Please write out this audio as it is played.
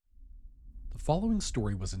following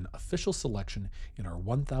story was an official selection in our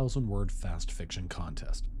 1,000-word fast fiction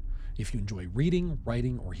contest. If you enjoy reading,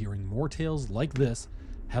 writing, or hearing more tales like this,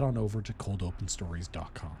 head on over to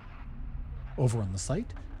coldopenstories.com. Over on the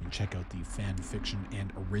site, you can check out the fan fiction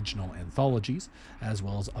and original anthologies, as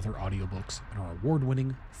well as other audiobooks and our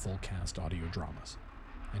award-winning full-cast audio dramas.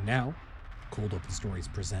 And now, Cold Open Stories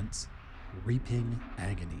presents Reaping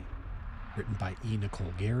Agony, written by E.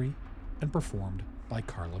 Nicole Gary and performed by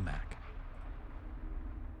Carla Mack.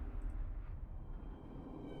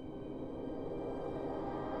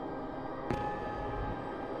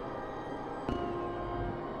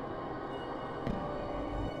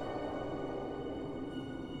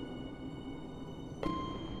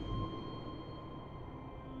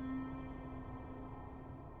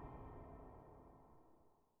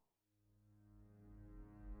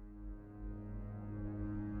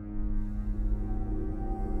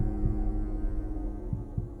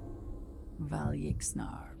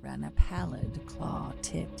 Valyixnar ran a pallid,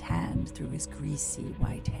 claw-tipped hand through his greasy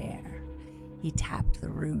white hair. He tapped the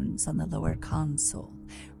runes on the lower console,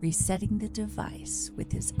 resetting the device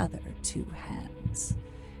with his other two hands.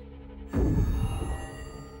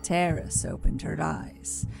 Terrace opened her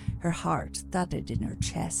eyes. Her heart thudded in her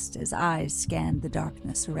chest as eyes scanned the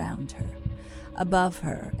darkness around her. Above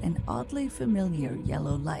her, an oddly familiar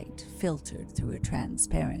yellow light filtered through a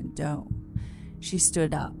transparent dome. She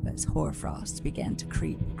stood up as hoarfrost began to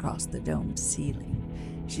creep across the domed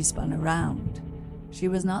ceiling. She spun around. She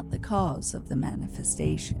was not the cause of the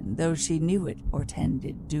manifestation, though she knew it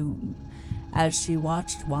portended doom. As she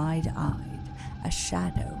watched wide-eyed, a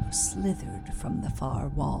shadow slithered from the far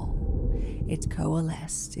wall. It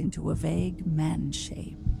coalesced into a vague man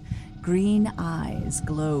shape. Green eyes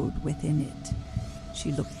glowed within it.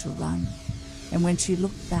 She looked to run, and when she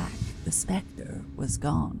looked back, the specter was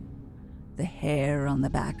gone. The hair on the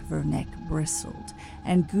back of her neck bristled,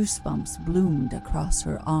 and goosebumps bloomed across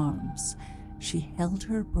her arms. She held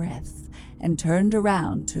her breath and turned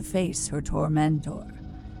around to face her tormentor.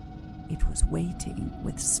 It was waiting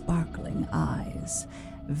with sparkling eyes.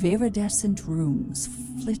 Viridescent runes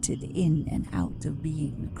flitted in and out of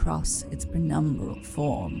being across its penumbral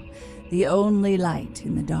form, the only light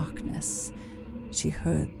in the darkness. She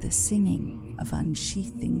heard the singing of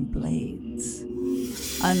unsheathing blades.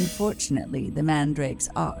 Unfortunately, the mandrake's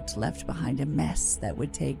art left behind a mess that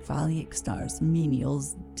would take Valyixnar's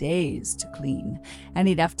menials days to clean, and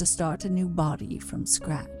he'd have to start a new body from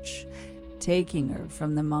scratch. Taking her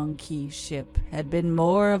from the Monkey ship had been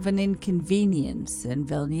more of an inconvenience than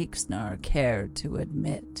Valyixnar cared to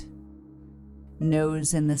admit.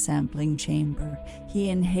 Nose in the sampling chamber, he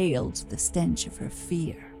inhaled the stench of her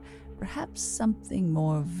fear. Perhaps something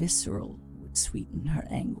more visceral would sweeten her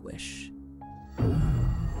anguish.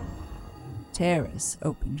 Terrace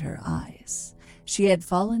opened her eyes. She had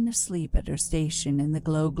fallen asleep at her station in the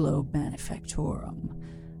Glow Globe Manufactorum.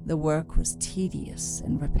 The work was tedious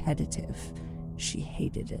and repetitive. She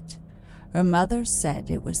hated it. Her mother said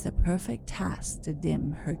it was the perfect task to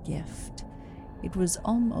dim her gift. It was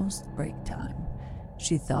almost break time.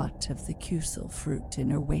 She thought of the kusel fruit in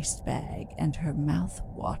her waste bag, and her mouth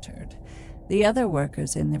watered. The other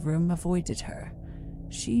workers in the room avoided her.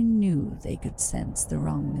 She knew they could sense the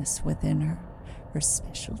wrongness within her. Her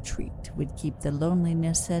special treat would keep the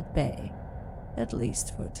loneliness at bay, at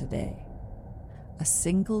least for today. A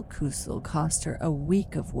single kusel cost her a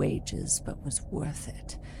week of wages, but was worth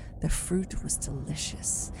it. The fruit was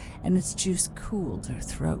delicious, and its juice cooled her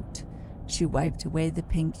throat. She wiped away the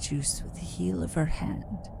pink juice with the heel of her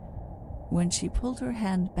hand. When she pulled her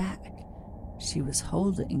hand back, she was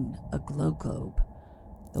holding a glow globe.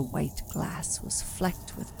 The white glass was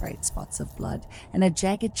flecked with bright spots of blood, and a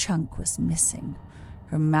jagged chunk was missing.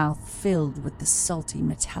 Her mouth filled with the salty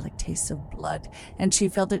metallic taste of blood, and she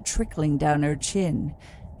felt it trickling down her chin.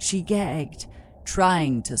 She gagged,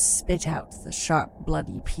 trying to spit out the sharp,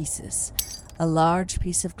 bloody pieces. A large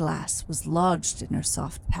piece of glass was lodged in her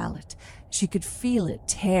soft palate. She could feel it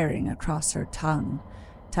tearing across her tongue.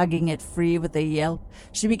 Tugging it free with a yelp,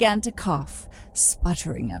 she began to cough,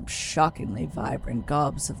 sputtering up shockingly vibrant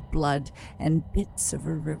gobs of blood and bits of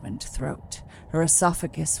her ruined throat. Her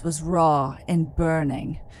esophagus was raw and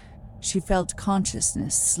burning. She felt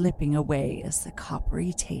consciousness slipping away as the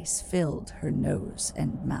coppery taste filled her nose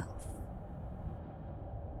and mouth.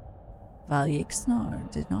 Valyixnar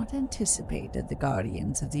did not anticipate that the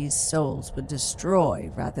guardians of these souls would destroy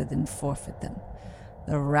rather than forfeit them.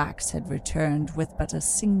 The racks had returned with but a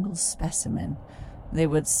single specimen. They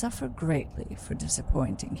would suffer greatly for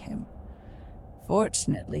disappointing him.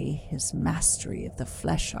 Fortunately, his mastery of the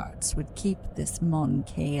flesh arts would keep this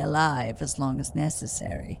Monkey alive as long as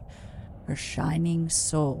necessary. Her shining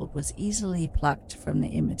soul was easily plucked from the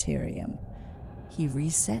immaterium. He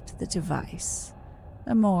reset the device,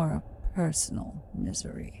 a more personal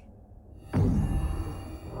misery.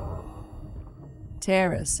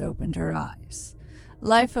 Terrace opened her eyes.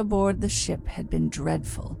 Life aboard the ship had been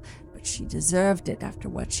dreadful, but she deserved it after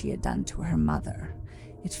what she had done to her mother.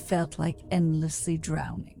 It felt like endlessly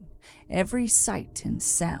drowning, every sight and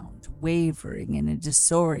sound wavering in a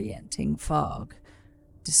disorienting fog.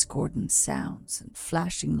 Discordant sounds and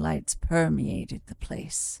flashing lights permeated the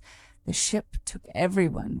place. The ship took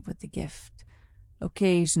everyone with a gift.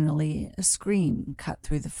 Occasionally, a scream cut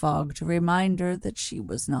through the fog to remind her that she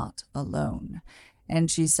was not alone, and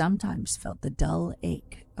she sometimes felt the dull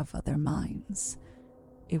ache of other minds.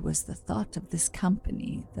 It was the thought of this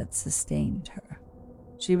company that sustained her.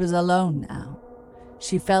 She was alone now.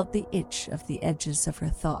 She felt the itch of the edges of her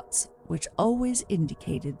thoughts, which always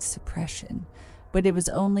indicated suppression, but it was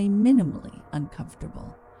only minimally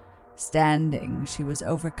uncomfortable. Standing, she was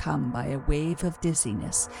overcome by a wave of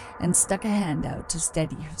dizziness and stuck a hand out to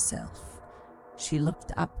steady herself. She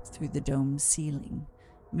looked up through the dome's ceiling.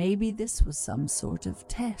 Maybe this was some sort of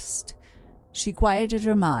test. She quieted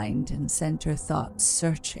her mind and sent her thoughts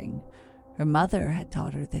searching. Her mother had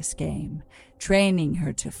taught her this game, training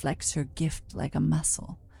her to flex her gift like a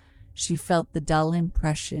muscle. She felt the dull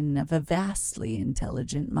impression of a vastly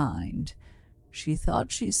intelligent mind. She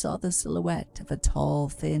thought she saw the silhouette of a tall,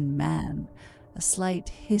 thin man, a slight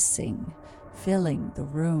hissing filling the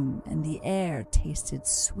room, and the air tasted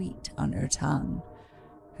sweet on her tongue.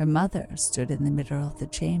 Her mother stood in the middle of the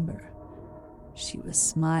chamber. She was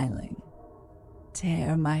smiling.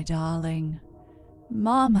 "Tare, my darling."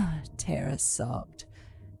 "Mama," Tara sobbed,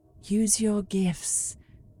 "use your gifts.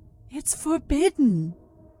 It's forbidden."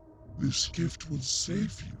 "This gift will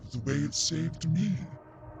save you the way it saved me."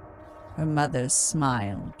 Her mother's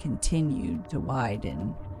smile continued to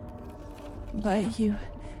widen. "But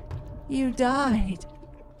you died,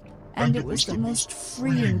 and it was the most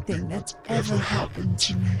freeing thing that's ever happened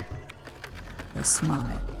to me." Her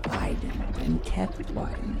smile widened and kept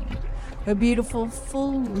widening. Her beautiful,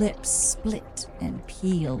 full lips split and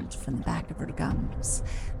peeled from the back of her gums.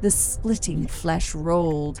 The splitting flesh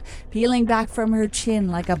rolled, peeling back from her chin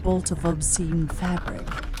like a bolt of obscene fabric.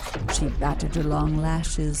 She battered her long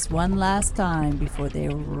lashes one last time before they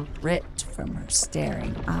were ripped from her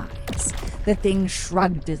staring eyes. The thing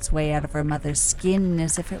shrugged its way out of her mother's skin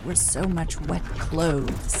as if it were so much wet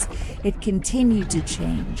clothes. It continued to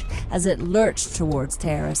change as it lurched towards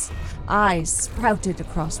Terrace. Eyes sprouted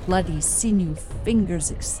across bloody sinew,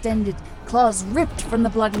 fingers extended, claws ripped from the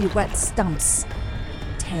bloody wet stumps.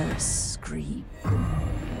 Terrace screamed.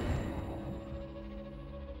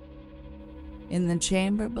 In the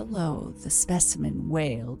chamber below, the specimen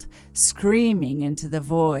wailed, screaming into the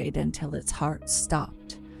void until its heart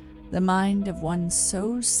stopped. The mind of one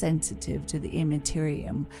so sensitive to the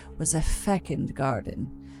immaterium was a fecund garden.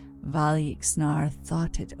 Valixnar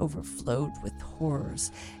thought it overflowed with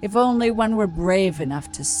horrors. If only one were brave enough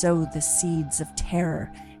to sow the seeds of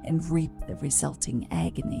terror and reap the resulting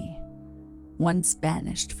agony. Once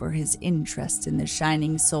banished for his interest in the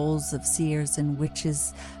shining souls of seers and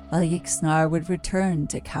witches, Valixnar would return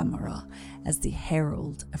to Camera as the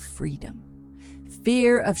herald of freedom.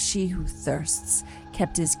 Fear of she who thirsts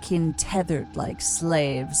kept his kin tethered like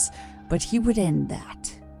slaves, but he would end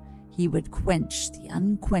that. He would quench the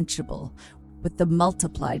unquenchable with the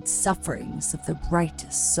multiplied sufferings of the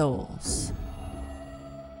brightest souls.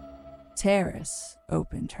 Terrace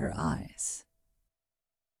opened her eyes.